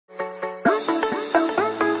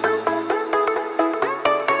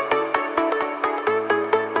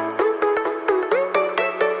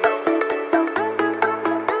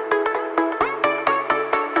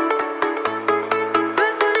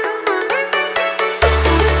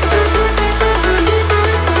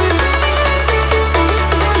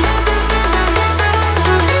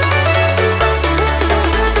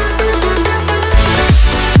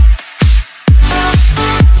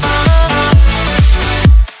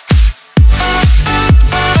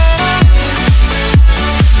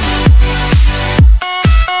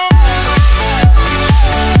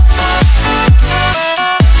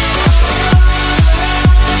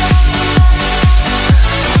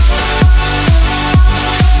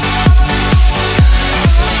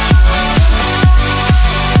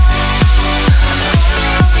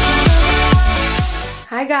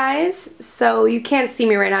guys, so you can't see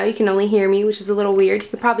me right now, you can only hear me, which is a little weird. You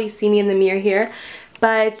can probably see me in the mirror here.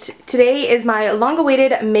 But today is my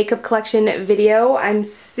long-awaited makeup collection video. I'm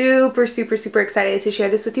super excited to share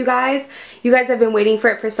this with you guys. You guys have been waiting for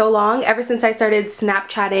it for so long. Ever since I started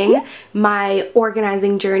Snapchatting my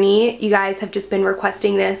organizing journey, you guys have just been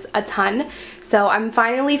requesting this a ton. So I'm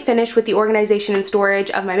finally finished with the organization and storage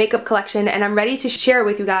of my makeup collection, and I'm ready to share it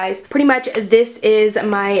with you guys. Pretty much this is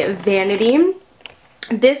my vanity.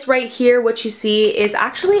 This right here, what you see, is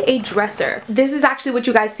actually a dresser. This is actually what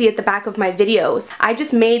you guys see at the back of my videos. I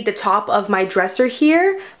just made the top of my dresser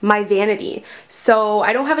here my vanity. So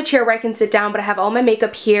I don't have a chair where I can sit down, but I have all my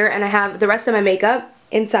makeup here, and I have the rest of my makeup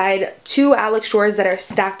inside two Alex drawers that are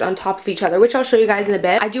stacked on top of each other, which I'll show you guys in a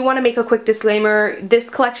bit. I do want to make a quick disclaimer. This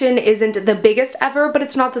collection isn't the biggest ever, but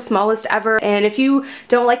it's not the smallest ever. And if you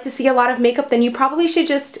don't like to see a lot of makeup, then you probably should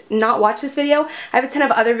just not watch this video. I have a ton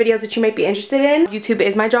of other videos that you might be interested in. YouTube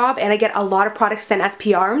is my job, and I get a lot of products sent as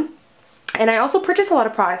PR. And I also purchase a lot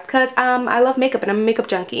of products because I love makeup and I'm a makeup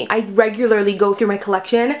junkie. I regularly go through my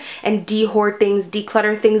collection and de-hoard things,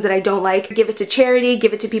 declutter things that I don't like. Give it to charity,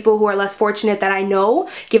 give it to people who are less fortunate that I know,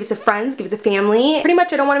 give it to friends, give it to family. Pretty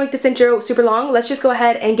much I don't want to make this intro super long. Let's just go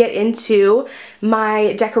ahead and get into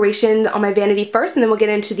my decorations on my vanity first, and then we'll get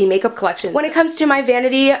into the makeup collection. When it comes to my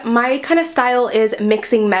vanity, my kind of style is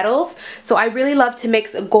mixing metals. So I really love to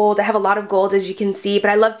mix gold. I have a lot of gold, as you can see, but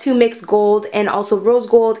I love to mix gold and also rose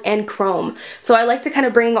gold and chrome. So I like to kind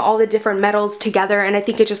of bring all the different metals together, and I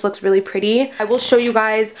think it just looks really pretty. I will show you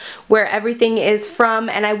guys where everything is from,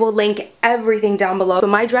 and I will link everything down below. So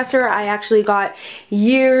my dresser I actually got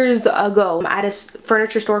years ago at a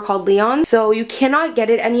furniture store called Leon. So you cannot get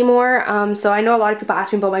it anymore. So I know a lot of people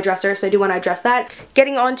ask me about my dresser, so I do want to address that.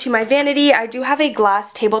 Getting on to my vanity, I do have a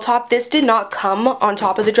glass tabletop. This did not come on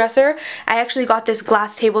top of the dresser. I actually got this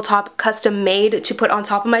glass tabletop custom made to put on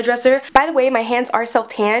top of my dresser. By the way, my hands are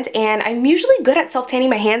self-tanned, and I'm usually good at self-tanning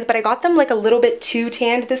my hands, but I got them like a little bit too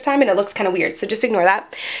tanned this time, and it looks kind of weird, so just ignore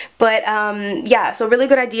that. But yeah, so really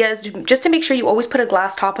good idea is just to make sure you always put a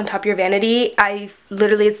glass top on top of your vanity.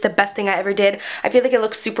 It's the best thing I ever did. I feel like it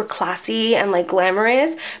looks super classy and like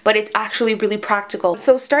glamorous, but it's actually really practical.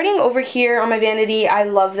 So starting over here on my vanity, I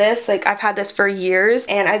love this. Like, I've had this for years,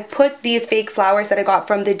 and I put these fake flowers that I got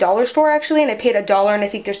from the dollar store actually, and I paid $1, and I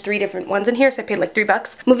think there's 3 different ones in here, so I paid like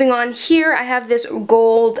 $3. Moving on here, I have this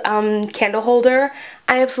gold candle holder.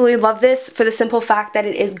 I absolutely love this for the simple fact that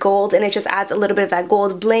it is gold, and it just adds a little bit of that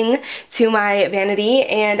gold bling to my vanity.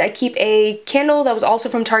 And I keep a candle that was also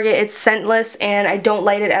from Target. It's scentless, and I don't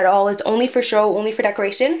light it at all. It's only for show, only for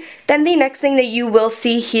decoration. Then the next thing that you will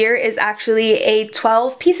see here is actually a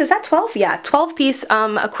 12-piece, is that 12? Yeah, 12-piece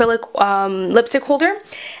acrylic lipstick holder.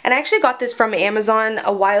 And I actually got this from Amazon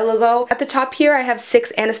a while ago. At the top here, I have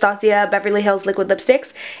 6 Anastasia Beverly Hills liquid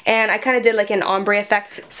lipsticks, and I kind of did like an ombre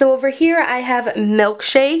effect. So over here, I have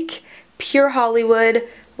Milkshake, Pure Hollywood,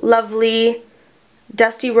 Lovely,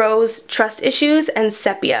 Dusty Rose, Trust Issues, and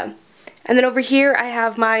Sepia. And then over here I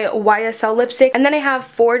have my YSL lipstick, and then I have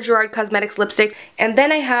 4 Gerard Cosmetics lipsticks, and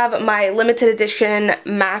then I have my limited edition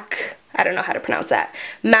MAC, I don't know how to pronounce that,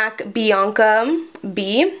 MAC Bianca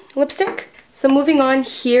B lipstick. So moving on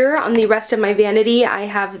here on the rest of my vanity, I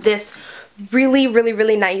have this really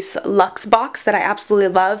nice Luxe box that I absolutely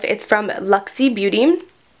love. It's from Luxy Beauty.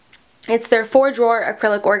 It's their 4-drawer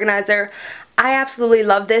acrylic organizer. I absolutely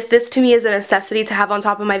love this. This to me is a necessity to have on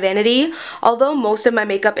top of my vanity. Although most of my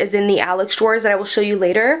makeup is in the Alex drawers that I will show you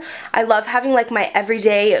later, I love having like my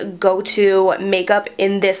everyday go-to makeup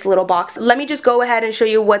in this little box. Let me just go ahead and show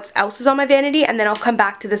you what else is on my vanity, and then I'll come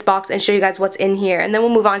back to this box and show you guys what's in here, and then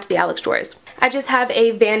we'll move on to the Alex drawers. I just have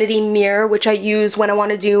a vanity mirror, which I use when I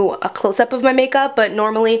want to do a close-up of my makeup, but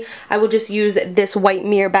normally I will just use this white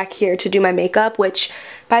mirror back here to do my makeup, which,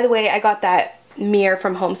 by the way, I got that mirror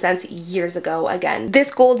from Homesense years ago again.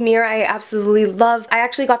 This gold mirror I absolutely love. I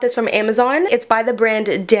actually got this from Amazon. It's by the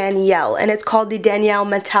brand Danielle, and it's called the Danielle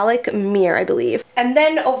Metallic Mirror, I believe. And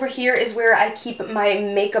then over here is where I keep my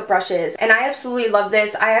makeup brushes, and I absolutely love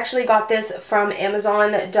this. I actually got this from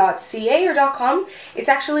Amazon.ca or .com. It's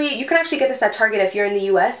actually, you can actually get this at Target if you're in the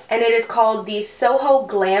US, and it is called the Soho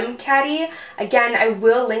Glam Caddy. Again, I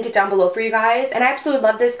will link it down below for you guys, and I absolutely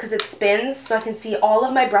love this because it spins, so I can see all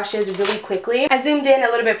of my brushes really quickly. I zoomed in a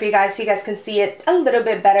little bit for you guys so you guys can see it a little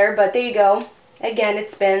bit better, but there you go. Again, it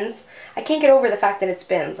spins. I can't get over the fact that it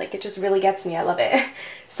spins. Like, it just really gets me. I love it.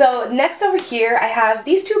 So next over here, I have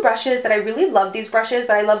these two brushes that I really love these brushes,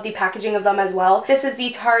 but I love the packaging of them as well. This is the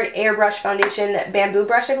Tarte Airbrush Foundation Bamboo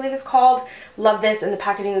Brush, I believe it's called. Love this, and the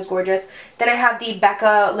packaging is gorgeous. Then I have the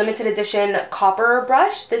Becca limited edition copper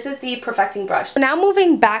brush. This is the Perfecting brush. So now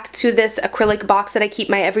moving back to this acrylic box that I keep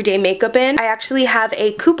my everyday makeup in, I actually have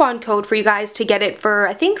a coupon code for you guys to get it for,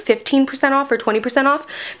 I think, 15% off or 20% off,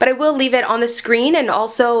 but I will leave it on the screen and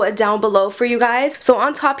also down below for you guys. So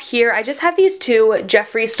on top here, I just have these two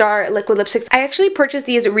Jeffree Star liquid lipsticks. I actually purchased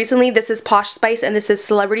these recently. This is Posh Spice and this is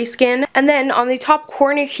Celebrity Skin. And then on the top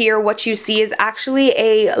corner here, what you see is actually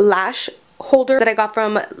a lash holder that I got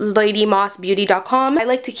from ladymossbeauty.com. I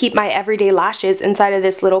like to keep my everyday lashes inside of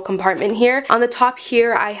this little compartment here. On the top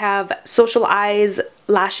here, I have Social Eyes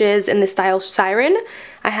lashes in the style Siren.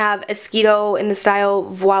 I have Skrindo in the style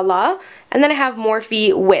Voila. And then I have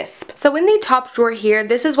Morphe Wisp. So in the top drawer here,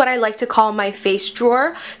 this is what I like to call my face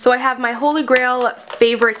drawer. So I have my Holy Grail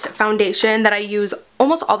favorite foundation that I use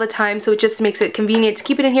almost all the time, so it just makes it convenient to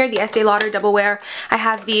keep it in here, the Estee Lauder Double Wear. I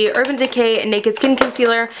have the Urban Decay Naked Skin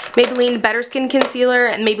Concealer, Maybelline Better Skin Concealer,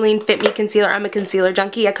 and Maybelline Fit Me Concealer. I'm a concealer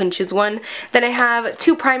junkie, I couldn't choose one. Then I have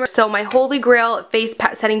two primers, so my Holy Grail face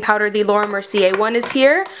setting powder, the Laura Mercier one is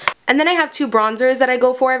here. And then I have two bronzers that I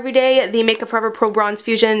go for every day, the Makeup Forever Pro Bronze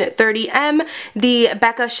Fusion 30M, the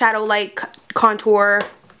Becca Shadow Light Contour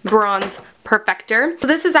Bronze Perfector. So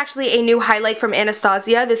this is actually a new highlight from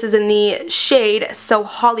Anastasia. This is in the shade So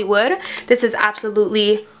Hollywood. This is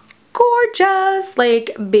absolutely gorgeous,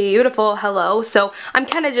 like beautiful. Hello. So I'm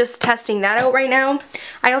kind of just testing that out right now.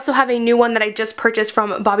 I also have a new one that I just purchased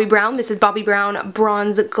from Bobbi Brown. This is Bobbi Brown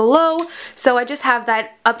Bronze Glow. So I just have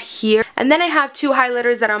that up here. And then I have two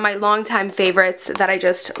highlighters that are my longtime favorites that I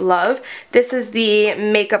just love. This is the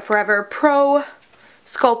Makeup Forever Pro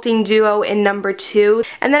Sculpting Duo in number 2.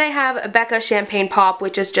 And then I have Becca Champagne Pop,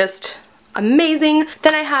 which is just amazing.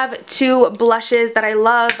 Then I have two blushes that I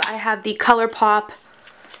love. I have the ColourPop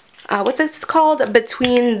what's this called?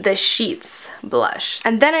 Between the Sheets blush.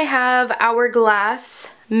 And then I have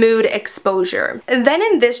Hourglass Mood Exposure. And then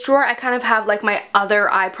in this drawer, I kind of have like my other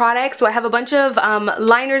eye products. So I have a bunch of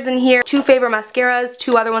liners in here, two favorite mascaras,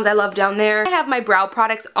 two other ones I love down there. I have my brow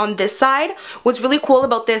products on this side. What's really cool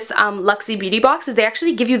about this Luxie Beauty box is they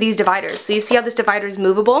actually give you these dividers. So you see how this divider is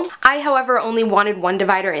movable? I, however, only wanted one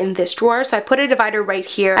divider in this drawer, so I put a divider right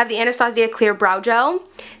here. I have the Anastasia Clear Brow Gel,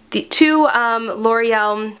 the two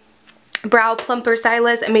L'Oreal Brow Plumper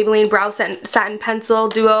Stylist and Maybelline Brow Satin Pencil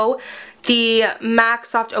Duo, the MAC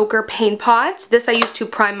Soft Ochre Paint Pot. This I use to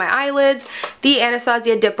prime my eyelids. The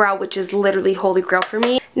Anastasia Dip Brow, which is literally holy grail for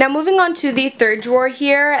me. Now moving on to the third drawer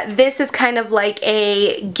here, this is kind of like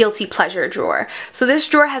a guilty pleasure drawer. So this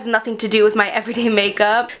drawer has nothing to do with my everyday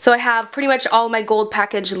makeup. So I have pretty much all my gold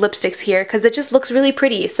package lipsticks here because it just looks really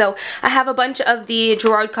pretty. So I have a bunch of the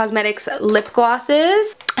Gerard Cosmetics lip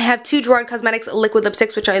glosses. I have two Gerard Cosmetics liquid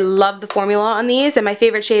lipsticks, which I love the formula on these, and my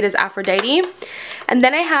favorite shade is Aphrodite. And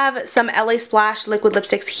then I have some LA Splash liquid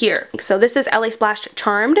lipsticks here. So this is LA Splash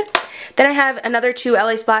Charmed. Then I have another two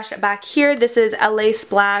LA Splash back here. This is LA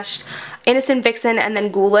Splash Innocent Vixen and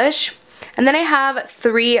then Ghoulish. And then I have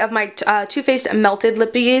three of my Too Faced Melted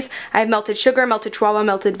Lippies. I have Melted Sugar, Melted Chihuahua,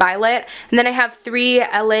 Melted Violet. And then I have three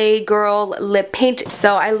LA Girl Lip Paint.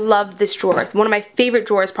 So I love this drawer. It's one of my favorite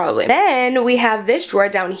drawers probably. Then we have this drawer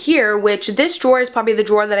down here, which this drawer is probably the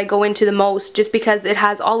drawer that I go into the most just because it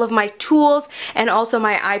has all of my tools and also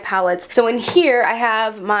my eye palettes. So in here I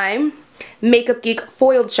have my Makeup Geek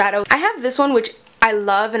Foiled Shadow. I have this one which I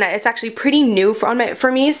love, and it's actually pretty new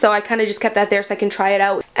for me, so I kind of just kept that there so I can try it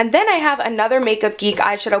out. And then I have another Makeup Geek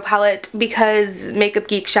eyeshadow palette because Makeup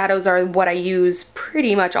Geek shadows are what I use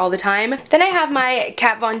pretty much all the time. Then I have my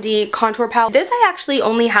Kat Von D contour palette. This I actually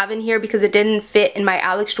only have in here because it didn't fit in my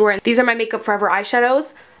Alex drawer. These are my Makeup Forever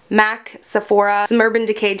eyeshadows. MAC, Sephora, some Urban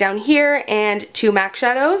Decay down here, and two MAC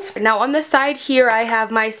shadows. Now on the side here I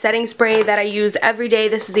have my setting spray that I use every day.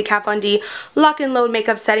 This is the Kat Von D Lock and Load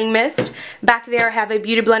Makeup Setting Mist. Back there I have a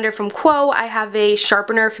beauty blender from Quo. I have a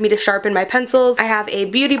sharpener for me to sharpen my pencils. I have a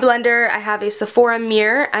beauty blender. I have a Sephora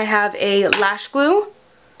mirror. I have a lash glue,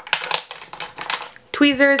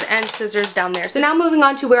 tweezers, and scissors down there. So now moving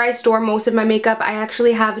on to where I store most of my makeup, I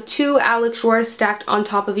actually have two Alex drawers stacked on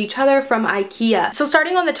top of each other from IKEA. So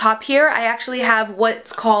starting on the top here, I actually have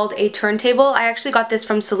what's called a turntable. I actually got this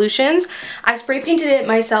from Solutions. I spray painted it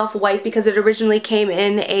myself white because it originally came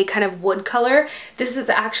in a kind of wood color. This is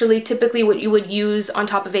actually typically what you would use on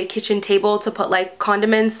top of a kitchen table to put like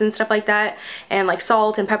condiments and stuff like that, and like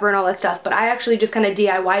salt and pepper and all that stuff. But I actually just kind of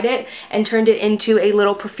DIY'd it and turned it into a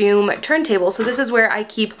little perfume turntable. So this is where I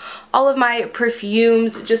keep all of my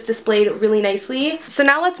perfumes just displayed really nicely. So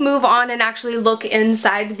now let's move on and actually look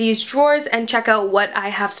inside these drawers and check out what I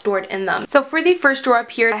have stored in them. So for the first drawer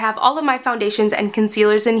up here, I have all of my foundations and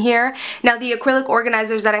concealers in here. Now the acrylic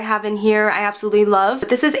organizers that I have in here, I absolutely love.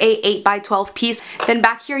 This is a 8x12 piece. Then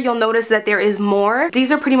back here, you'll notice that there is more.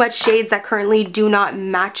 These are pretty much shades that currently do not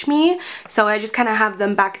match me, so I just kind of have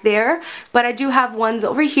them back there. But I do have ones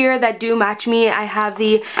over here that do match me. I have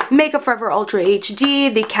the Makeup Forever Ultra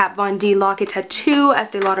HD, the Kat Von D Locket Tattoo,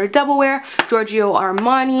 Estee Lauder Double Wear, Giorgio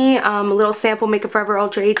Armani, a little sample Makeup Forever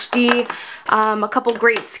Ultra HD, a couple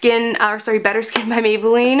Great Skin, Better Skin by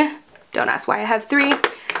Maybelline. Don't ask why I have 3.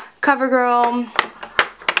 CoverGirl,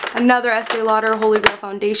 another Estee Lauder Holy Grail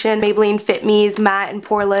Foundation, Maybelline Fit Me's Matte and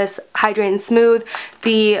Poreless Hydrate and Smooth,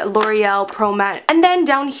 the L'Oreal Pro Matte, and then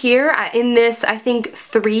down here in this, I think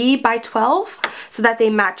 3x12, so that they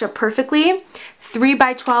match up perfectly.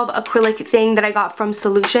 3x12 acrylic thing that I got from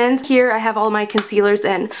Solutions. Here I have all my concealers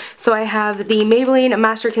in. So I have the Maybelline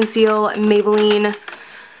Master Conceal, Maybelline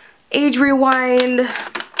Age Rewind.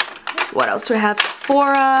 What else do I have?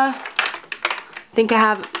 Sephora. I think I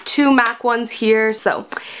have 2 MAC ones here, so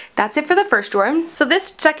that's it for the first drawer. So this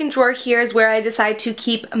second drawer here is where I decide to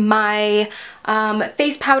keep my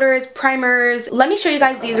face powders, primers. Let me show you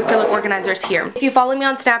guys these acrylic organizers here. If you follow me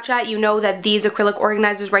on Snapchat, you know that these acrylic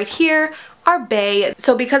organizers right here are bae.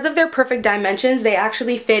 So because of their perfect dimensions, they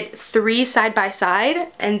actually fit 3 side by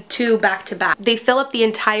side and 2 back to back. They fill up the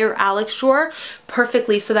entire Alex drawer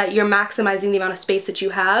perfectly so that you're maximizing the amount of space that you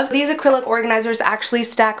have. These acrylic organizers actually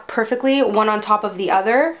stack perfectly one on top of the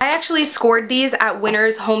other. I actually scored these at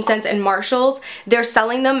Winners, Homesense, and Marshalls. They're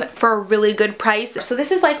selling them for a really good price. So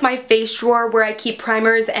this is like my face drawer where I keep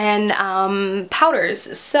primers and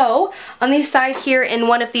powders. So on the side here in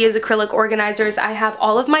one of these acrylic organizers, I have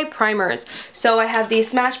all of my primers. So I have the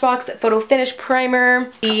Smashbox Photo Finish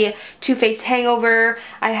Primer, the Too Faced Hangover,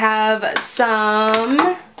 I have some,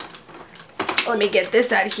 let me get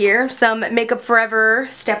this out of here, some Makeup Forever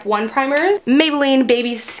Step 1 primers, Maybelline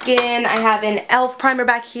Baby Skin, I have an e.l.f. primer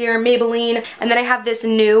back here, Maybelline, and then I have this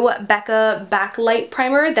new Becca Backlight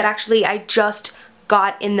primer that actually I just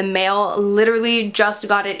got in the mail, literally just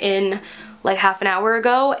got it in like half an hour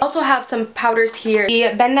ago. I also have some powders here.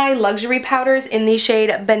 The Ben Nye Luxury powders in the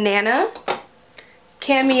shade Banana,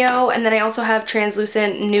 Cameo, and then I also have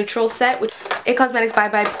Translucent Neutral Set, which It Cosmetics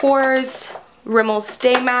by Pores, Rimmel's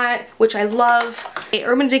Stay Matte, which I love, a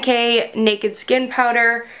Urban Decay Naked Skin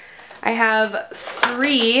Powder. I have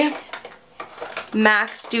 3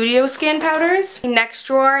 MAC Studio Skin Powders. The next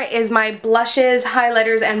drawer is my blushes,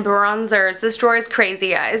 highlighters, and bronzers. This drawer is crazy,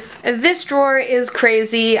 guys. This drawer is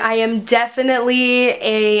crazy. I am definitely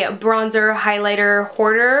a bronzer highlighter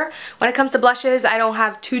hoarder. When it comes to blushes, I don't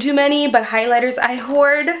have too many, but highlighters I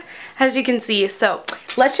hoard, as you can see. So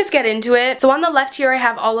let's just get into it. So on the left here, I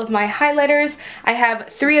have all of my highlighters. I have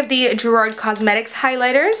 3 of the Gerard Cosmetics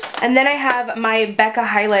highlighters, and then I have my Becca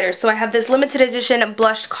highlighters. So I have this limited edition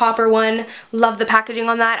blushed copper one. Love the packaging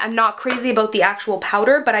on that. I'm not crazy about the actual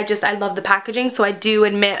powder, but I love the packaging, so I do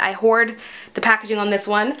admit I hoard the packaging on this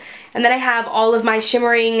one. And then I have all of my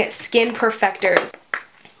shimmering skin perfectors.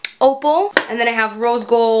 Opal, and then I have Rose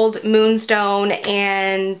Gold, Moonstone,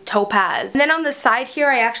 and Topaz. And then on the side here,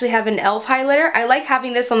 I actually have an e.l.f. highlighter. I like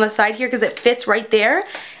having this on the side here because it fits right there,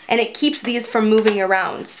 and it keeps these from moving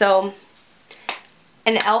around. So,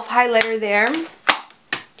 an e.l.f. highlighter there.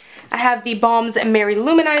 I have the Balm's Mary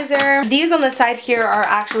Luminizer. These on the side here are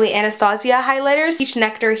actually Anastasia highlighters. Peach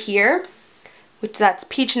Nectar here, which that's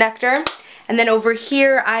Peach Nectar. And then over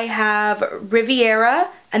here I have Riviera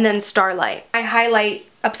and then Starlight. My highlight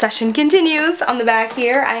obsession continues on the back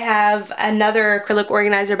here. I have another acrylic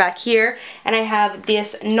organizer back here, and I have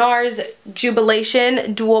this NARS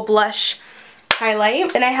Jubilation Dual Blush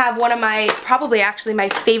highlight. Then I have one of my, probably actually my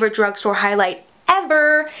favorite drugstore highlight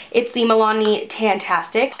ever. It's the Milani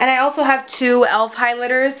Tantastic. And I also have 2 e.l.f.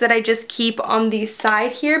 highlighters that I just keep on the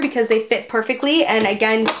side here because they fit perfectly, and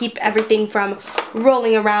again keep everything from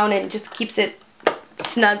rolling around and just keeps it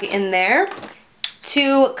snug in there.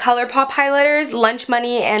 2 ColourPop highlighters, Lunch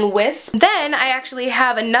Money and Wisp. Then I actually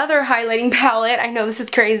have another highlighting palette. I know this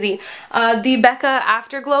is crazy. The Becca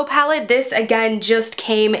Afterglow palette. This again just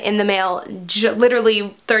came in the mail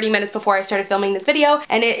literally 30 minutes before I started filming this video,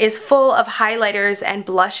 and it is full of highlighters and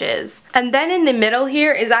blushes. And then in the middle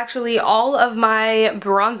here is actually all of my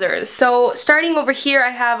bronzers. So starting over here,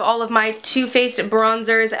 I have all of my Too Faced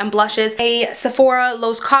bronzers and blushes. A Sephora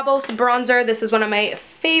Los Cabos bronzer. This is one of my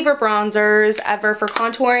favorite bronzers ever for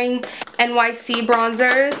contouring. NYC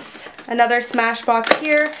bronzers, another Smashbox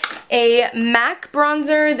here, a MAC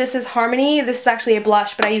bronzer. This is Harmony. This is actually a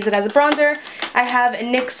blush, but I use it as a bronzer. I have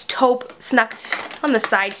NYX Taupe snucked on the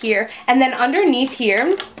side here. And then underneath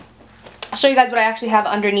here, I'll show you guys what I actually have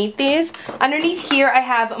underneath these. Underneath here I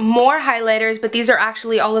have more highlighters, but these are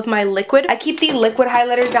actually all of my liquid. I keep the liquid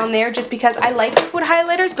highlighters down there just because I like liquid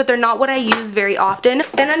highlighters, but they're not what I use very often.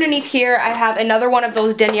 Then underneath here I have another one of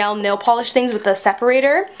those Danielle nail polish things with the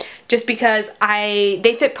separator, just because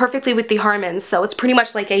they fit perfectly with the Harmons, so it's pretty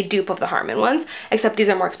much like a dupe of the Harmon ones, except these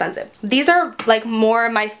are more expensive. These are like more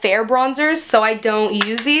my fair bronzers, so I don't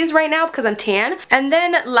use these right now because I'm tan. And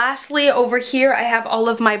then lastly over here I have all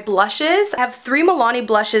of my blushes. I have 3 Milani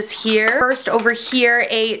blushes here. First over here,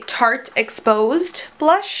 a Tarte Exposed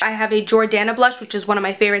blush. I have a Jordana blush, which is one of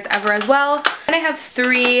my favorites ever as well. And I have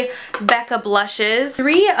 3 Becca blushes.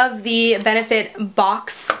 3 of the Benefit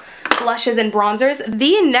box blushes and bronzers.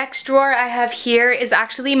 The next drawer I have here is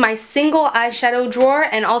actually my single eyeshadow drawer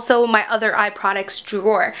and also my other eye products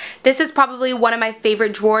drawer. This is probably one of my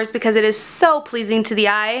favorite drawers because it is so pleasing to the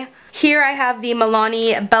eye. Here I have the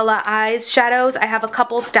Milani Bella Eyes shadows. I have a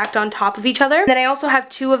couple stacked on top of each other. Then I also have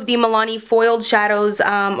 2 of the Milani foiled shadows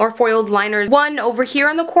or foiled liners. One over here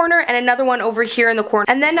in the corner and another one over here in the corner.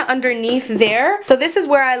 And then underneath there, so this is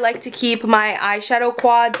where I like to keep my eyeshadow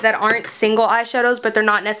quads that aren't single eyeshadows, but they're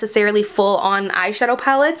not necessarily full on eyeshadow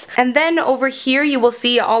palettes. And then over here you will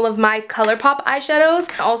see all of my ColourPop eyeshadows.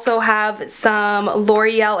 I also have some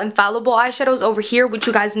L'Oreal Infallible eyeshadows over here, which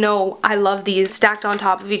you guys know I love these stacked on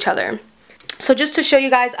top of each other. So just to show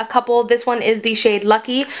you guys a couple, this one is the shade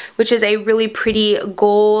Lucky, which is a really pretty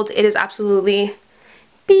gold. It is absolutely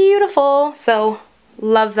beautiful, so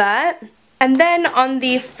love that. And then on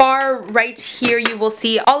the far right here, you will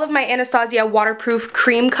see all of my Anastasia waterproof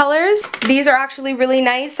cream colors. These are actually really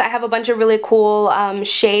nice. I have a bunch of really cool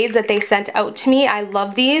shades that they sent out to me. I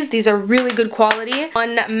love these. These are really good quality.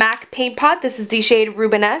 On MAC Paint Pot, this is the shade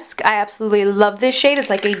Rubenesque. I absolutely love this shade. It's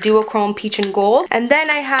like a duochrome peach and gold. And then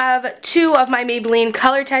I have 2 of my Maybelline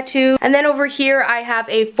Color Tattoo. And then over here, I have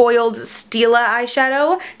a foiled Stila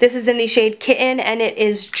eyeshadow. This is in the shade Kitten, and it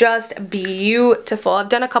is just beautiful. I've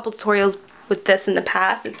done a couple tutorials with this in the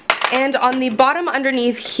past. And on the bottom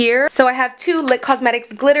underneath here, so I have 2 Lit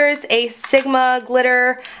Cosmetics glitters, a Sigma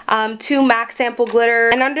glitter, 2 MAC sample glitter,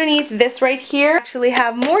 and underneath this right here, I actually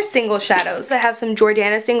have more single shadows. I have some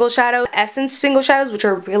Jordana single shadows, Essence single shadows, which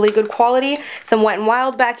are really good quality, some Wet n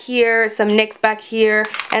Wild back here, some NYX back here,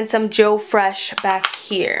 and some Joe Fresh back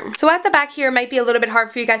here. So at the back here, it might be a little bit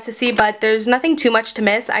hard for you guys to see, but there's nothing too much to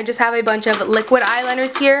miss. I just have a bunch of liquid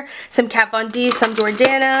eyeliners here, some Kat Von D, some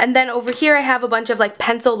Jordana, and then over here I have a bunch of like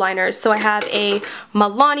pencil liners. So I have a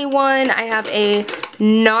Milani one, I have a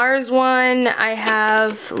NARS one, I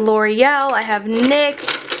have L'Oreal, I have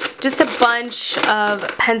NYX, just a bunch of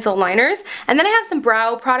pencil liners. And then I have some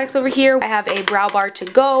brow products over here. I have a Brow Bar To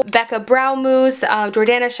Go, Becca Brow Mousse,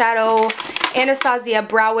 Jordana Shadow, Anastasia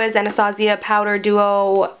Brow Wiz, Anastasia Powder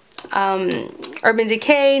Duo, Urban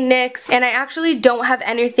Decay, NYX, and I actually don't have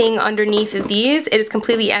anything underneath these. It is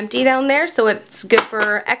completely empty down there, so it's good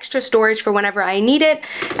for extra storage for whenever I need it.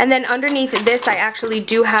 And then underneath this, I actually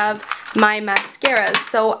do have my mascaras.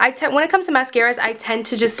 So when it comes to mascaras, I tend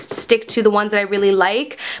to just stick to the ones that I really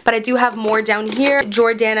like, but I do have more down here.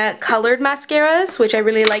 Jordana colored mascaras, which I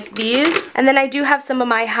really like these. And then I do have some of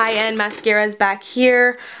my high-end mascaras back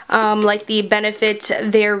here, like the Benefit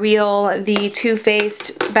They're Real, the Too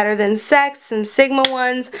Faced Better Than Sex, and Sigma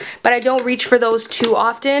ones, but I don't reach for those too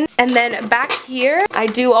often. And then back here, I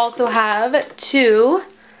do also have 2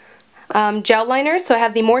 gel liners. So I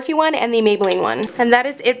have the Morphe one and the Maybelline one. And that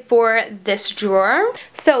is it for this drawer.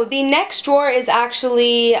 So the next drawer is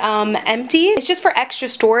actually empty. It's just for extra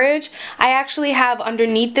storage. I actually have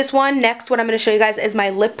underneath this one, next what I'm going to show you guys is my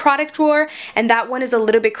lip product drawer, and that one is a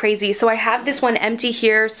little bit crazy. So I have this one empty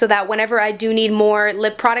here so that whenever I do need more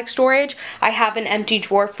lip product storage, I have an empty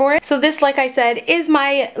drawer for it. So this, like I said, is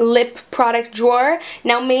my lip product drawer.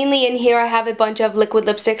 Now mainly in here I have a bunch of liquid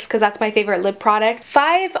lipsticks because that's my favorite lip product.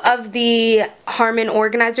 5 of the Harmon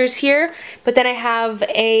organizers here, but then I have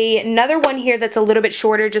another one here that's a little bit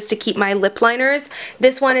shorter just to keep my lip liners.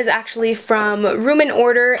 This one is actually from Room &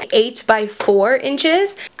 Order, 8 by 4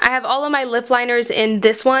 inches. I have all of my lip liners in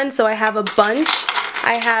this one, so I have a bunch.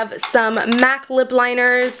 I have some MAC lip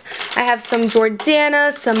liners, I have some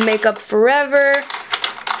Jordana, some Makeup Forever,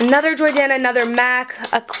 another Jordana, another MAC,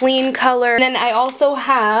 a clean color, and then I also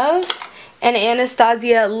have an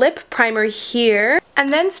Anastasia lip primer here.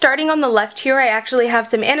 And then starting on the left here, I actually have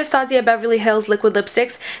some Anastasia Beverly Hills liquid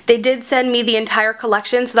lipsticks. They did send me the entire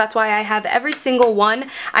collection, so that's why I have every single one.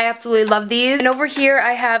 I absolutely love these. And over here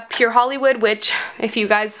I have Pure Hollywood, which if you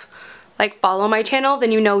guys like follow my channel,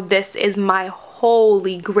 then you know this is my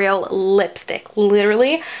holy grail lipstick.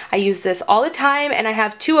 Literally, I use this all the time, and I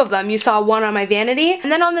have two of them. You saw one on my Vanity.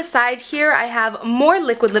 And then on the side here, I have more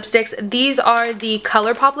liquid lipsticks. These are the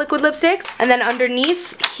ColourPop liquid lipsticks. And then underneath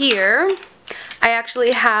here, I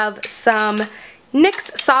actually have some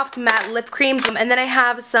NYX Soft Matte Lip Cream, and then I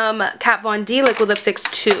have some Kat Von D liquid lipsticks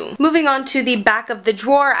too. Moving on to the back of the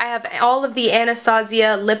drawer, I have all of the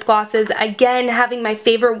Anastasia lip glosses, again having my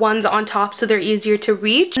favorite ones on top so they're easier to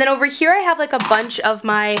reach. And then over here I have like a bunch of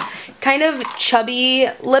my kind of chubby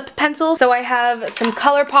lip pencils. So I have some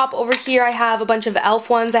ColourPop over here, I have a bunch of e.l.f.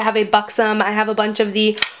 ones, I have a Buxom, I have a bunch of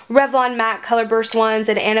the Revlon Matte Color Burst ones,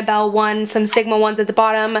 an Annabelle one, some Sigma ones at the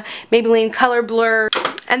bottom, Maybelline Color Blur.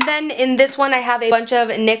 And then in this one I have a bunch of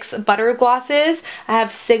NYX Butter Glosses. I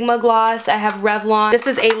have Sigma Gloss, I have Revlon. This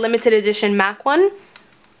is a limited edition MAC one.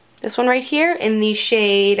 This one right here in the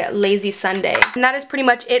shade Lazy Sunday. And that is pretty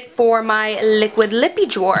much it for my liquid lippy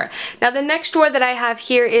drawer. Now the next drawer that I have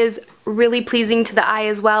here is really pleasing to the eye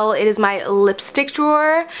as well. It is my lipstick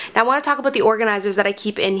drawer. Now I want to talk about the organizers that I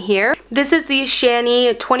keep in here. This is the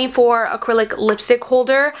Shani 24 acrylic lipstick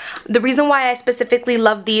holder. The reason why I specifically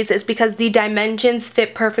love these is because the dimensions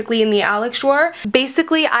fit perfectly in the Alex drawer.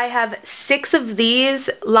 Basically I have 6 of these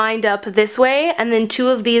lined up this way, and then 2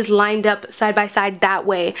 of these lined up side by side that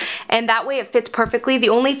way. And that way it fits perfectly. The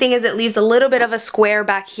only thing is it leaves a little bit of a square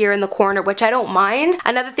back here in the corner, which I don't mind.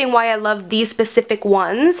 Another thing why I love these specific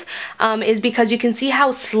ones is because you can see how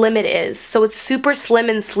slim it is. So it's super slim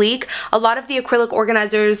and sleek. A lot of the acrylic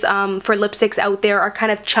organizers for lipsticks out there are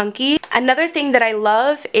kind of chunky. Another thing that I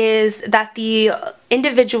love is that the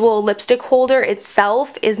individual lipstick holder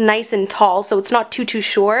itself is nice and tall, so it's not too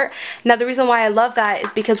short. Now the reason why I love that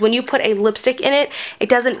is because when you put a lipstick in it, it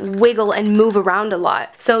doesn't wiggle and move around a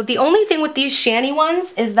lot. So the only thing with these Shani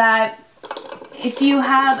ones is that if you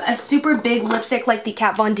have a super big lipstick like the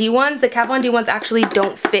Kat Von D ones, the Kat Von D ones actually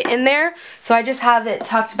don't fit in there, so I just have it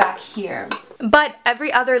tucked back here. But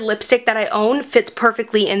every other lipstick that I own fits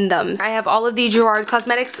perfectly in them. I have all of the Gerard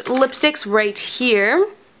Cosmetics lipsticks right here.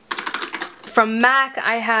 From MAC,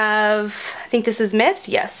 I have, I think this is Myth.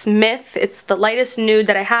 Yes, Myth. It's the lightest nude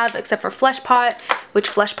that I have except for Flesh Pot, which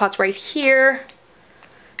Flesh Pot's right here.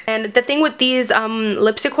 And the thing with these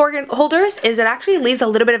lipstick holders is it actually leaves a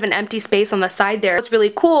little bit of an empty space on the side there. What's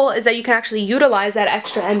really cool is that you can actually utilize that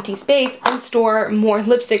extra empty space and store more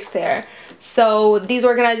lipsticks there. So these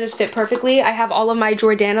organizers fit perfectly. I have all of my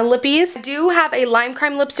Jordana lippies. I do have a Lime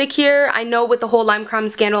Crime lipstick here. I know with the whole Lime Crime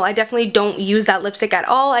scandal, I definitely don't use that lipstick at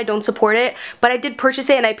all. I don't support it, but I did purchase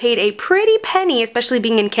it and I paid a pretty penny, especially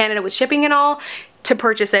being in Canada with shipping and all, to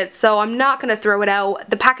purchase it. So I'm not gonna throw it out.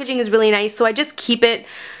 The packaging is really nice, so I just keep it,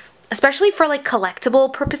 especially for like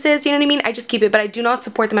collectible purposes, you know what I mean? I just keep it, but I do not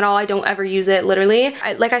support them at all. I don't ever use it, literally.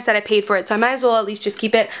 Like I said, I paid for it, so I might as well at least just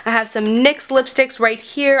keep it. I have some NYX lipsticks right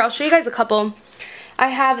here. I'll show you guys a couple. I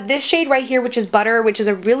have this shade right here, which is Butter, which is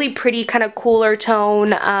a really pretty kind of cooler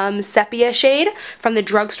tone sepia shade from the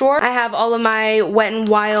drugstore. I have all of my Wet n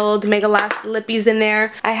Wild Mega Last lippies in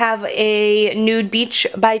there. I have a Nude Beach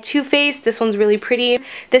by Too Faced. This one's really pretty.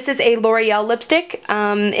 This is a L'Oreal lipstick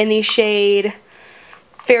in the shade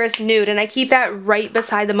Ferris Nude, and I keep that right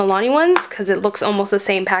beside the Milani ones because it looks almost the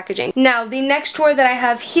same packaging. Now the next drawer that I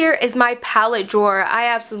have here is my palette drawer. I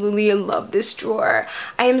absolutely love this drawer.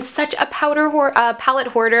 I am such a palette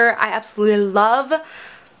hoarder. I absolutely love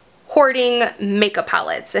hoarding makeup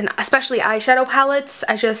palettes, and especially eyeshadow palettes.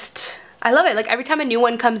 I love it. Like every time a new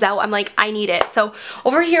one comes out, I'm like, I need it. So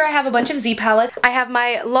over here I have a bunch of Z palettes. I have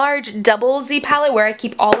my large double Z palette where I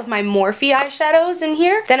keep all of my Morphe eyeshadows in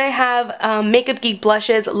here. Then I have Makeup Geek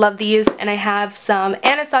blushes, love these. And I have some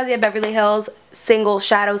Anastasia Beverly Hills single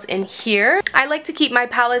shadows in here. I like to keep my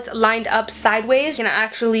palettes lined up sideways. You can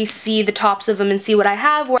actually see the tops of them and see what I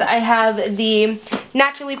have. I have the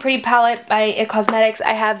Naturally Pretty palette by IT Cosmetics.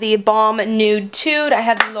 I have the Balm Nude Tude. I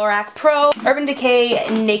have the Lorac Pro. Urban Decay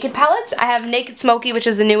Naked palettes. I have Naked Smoky, which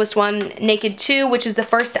is the newest one. Naked 2, which is the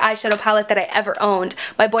first eyeshadow palette that I ever owned.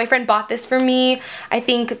 My boyfriend bought this for me, I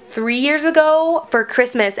think 3 years ago for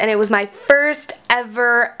Christmas, and it was my first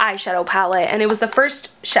ever eyeshadow palette, and it was the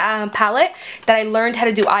first palette that I learned how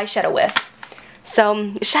to do eyeshadow with.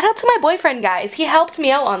 So shout out to my boyfriend, guys. He helped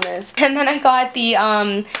me out on this. And then I got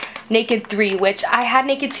the Naked 3, which I had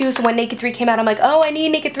Naked 2, so when Naked 3 came out, I'm like, oh, I need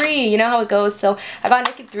Naked 3, you know how it goes. So I got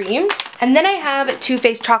Naked 3. And then I have Too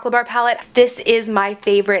Faced Chocolate Bar palette. This is my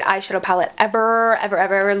favorite eyeshadow palette ever, ever,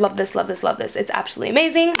 ever. Love this, love this, love this. It's absolutely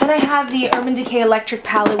amazing. Then I have the Urban Decay Electric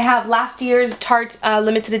palette. I have last year's Tarte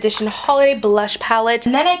limited edition holiday blush palette.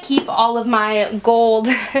 And then I keep all of my gold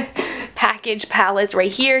package palettes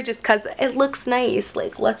right here just because it looks nice,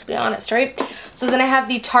 like, let's be honest, right? So then I have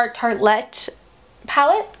the Tarte Tartelette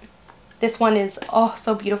palette. This one is, oh,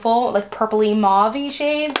 so beautiful, like purpley mauve-y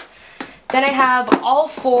shades. Then I have all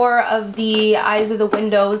 4 of the Eyes of the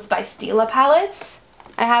Windows by Stila palettes.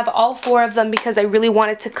 I have all 4 of them because I really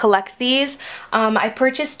wanted to collect these. I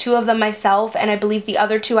purchased 2 of them myself, and I believe the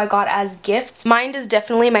other 2 I got as gifts. Mine is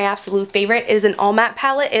definitely my absolute favorite. It is an all matte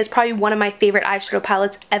palette. It is probably one of my favorite eyeshadow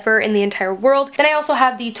palettes ever in the entire world. Then I also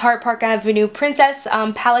have the Tarte Park Avenue Princess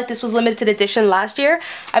palette. This was limited edition last year.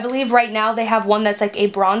 I believe right now they have one that's like a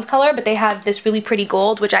bronze color, but they have this really pretty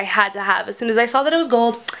gold, which I had to have. As soon as I saw that it was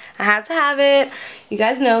gold, I had to have it. You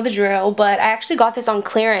guys know the drill, but I actually got this on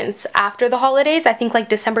clearance after the holidays. I think like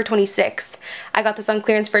December 26th. I got this on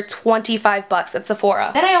clearance for 25 bucks at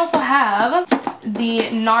Sephora. Then I also have the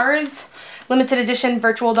NARS limited edition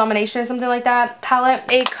Virtual Domination or something like that palette.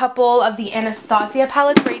 A couple of the Anastasia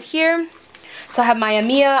palettes right here. So I have my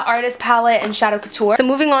Amia Artist palette and Shadow Couture. So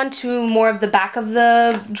moving on to more of the back of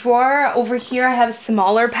the drawer, over here I have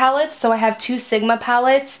smaller palettes. So I have 2 Sigma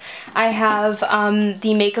palettes. I have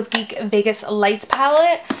the Makeup Geek Vegas Lights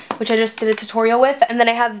palette, which I just did a tutorial with. And then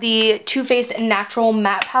I have the Too Faced Natural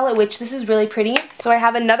Matte palette, which this is really pretty. So I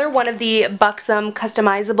have another one of the Buxom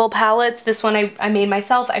customizable palettes. This one I made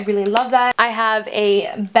myself. I really love that. I have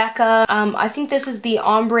a Becca, I think this is the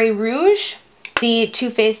Ombre Rouge, the Too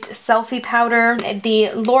Faced Selfie Powder, the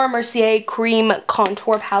Laura Mercier Cream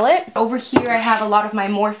Contour Palette. Over here I have a lot of my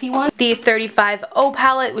Morphe ones. The 35O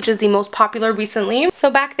palette, which is the most popular recently. So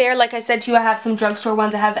back there, like I said to you, I have some drugstore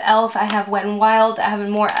ones. I have e.l.f., I have Wet n Wild, I have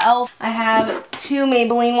more e.l.f. I have 2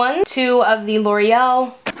 Maybelline ones, 2 of the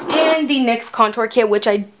L'Oreal, and the NYX Contour Kit, which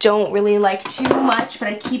I don't really like too much, but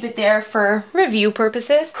I keep it there for review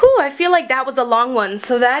purposes. Whew, I feel like that was a long one.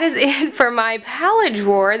 So that is it for my palette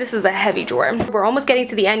drawer. This is a heavy drawer. We're almost getting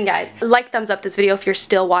to the end, guys. Like, thumbs up this video if you're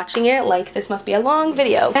still watching it. Like, this must be a long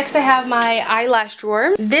video. Next, I have my eyelash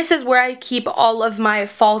drawer. This is where I keep all of my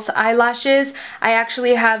false eyelashes. I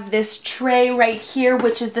actually have this tray right here,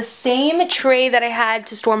 which is the same tray that I had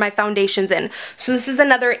to store my foundations in. So this is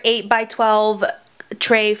another 8x12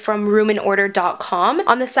 tray from roominorder.com.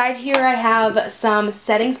 On the side here I have some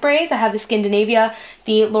setting sprays. I have the Skindinavia,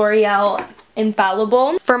 the L'Oreal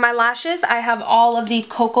Infallible. For my lashes, I have all of the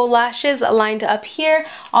Cocoa lashes lined up here,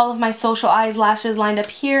 all of my Social Eyes lashes lined up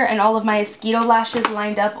here, and all of my Esquito lashes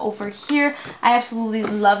lined up over here. I absolutely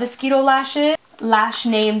love Esquito lashes. Lash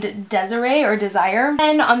named Desiree or Desire.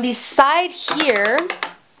 And on the side here,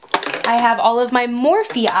 I have all of my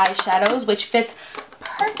Morphe eyeshadows, which fits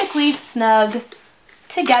perfectly snug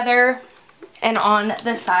together and on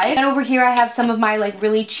the side. And over here I have some of my like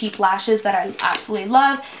really cheap lashes that I absolutely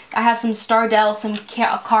love. I have some Stardell, some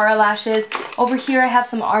Cara lashes. Over here I have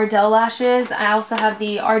some Ardell lashes. I also have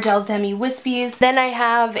the Ardell Demi Wispies. Then I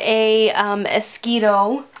have a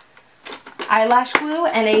Esquito eyelash glue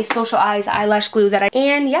and a Social Eyes eyelash glue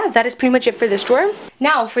and yeah, that is pretty much it for this drawer.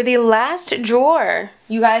 Now for the last drawer.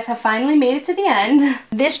 You guys have finally made it to the end.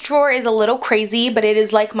 This drawer is a little crazy, but it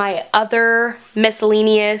is like my other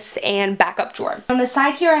miscellaneous and backup drawer. On the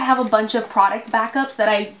side here I have a bunch of product backups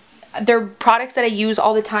that they're products that I use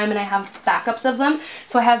all the time, and I have backups of them.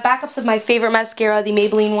 So I have backups of my favorite mascara, the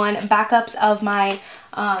Maybelline one, backups of my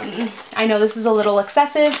I know this is a little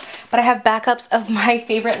excessive, but I have backups of my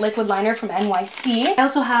favorite liquid liner from NYC. I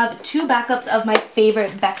also have 2 backups of my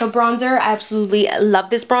favorite Becca bronzer. I absolutely love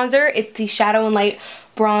this bronzer. It's the Shadow and Light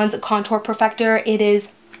Bronze Contour Perfector. It is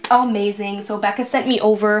amazing. So Becca sent me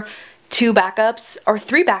over 2 backups, or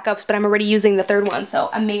 3 backups, but I'm already using the 3rd one, so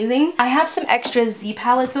amazing. I have some extra Z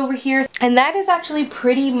palettes over here, and that is actually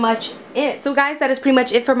pretty much it. So guys, that is pretty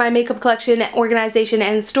much it for my makeup collection, organization,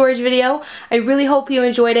 and storage video. I really hope you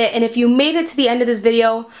enjoyed it, and if you made it to the end of this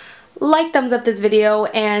video, like, thumbs up this video,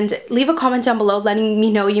 and leave a comment down below letting me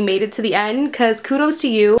know you made it to the end, because kudos to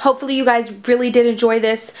you. Hopefully you guys really did enjoy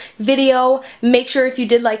this video. Make sure if you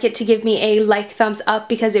did like it to give me a like, thumbs up,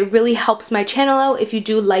 because it really helps my channel out if you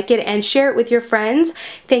do like it, and share it with your friends.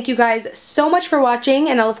 Thank you guys so much for watching,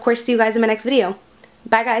 and I'll of course see you guys in my next video.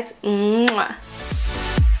 Bye guys. Mwah.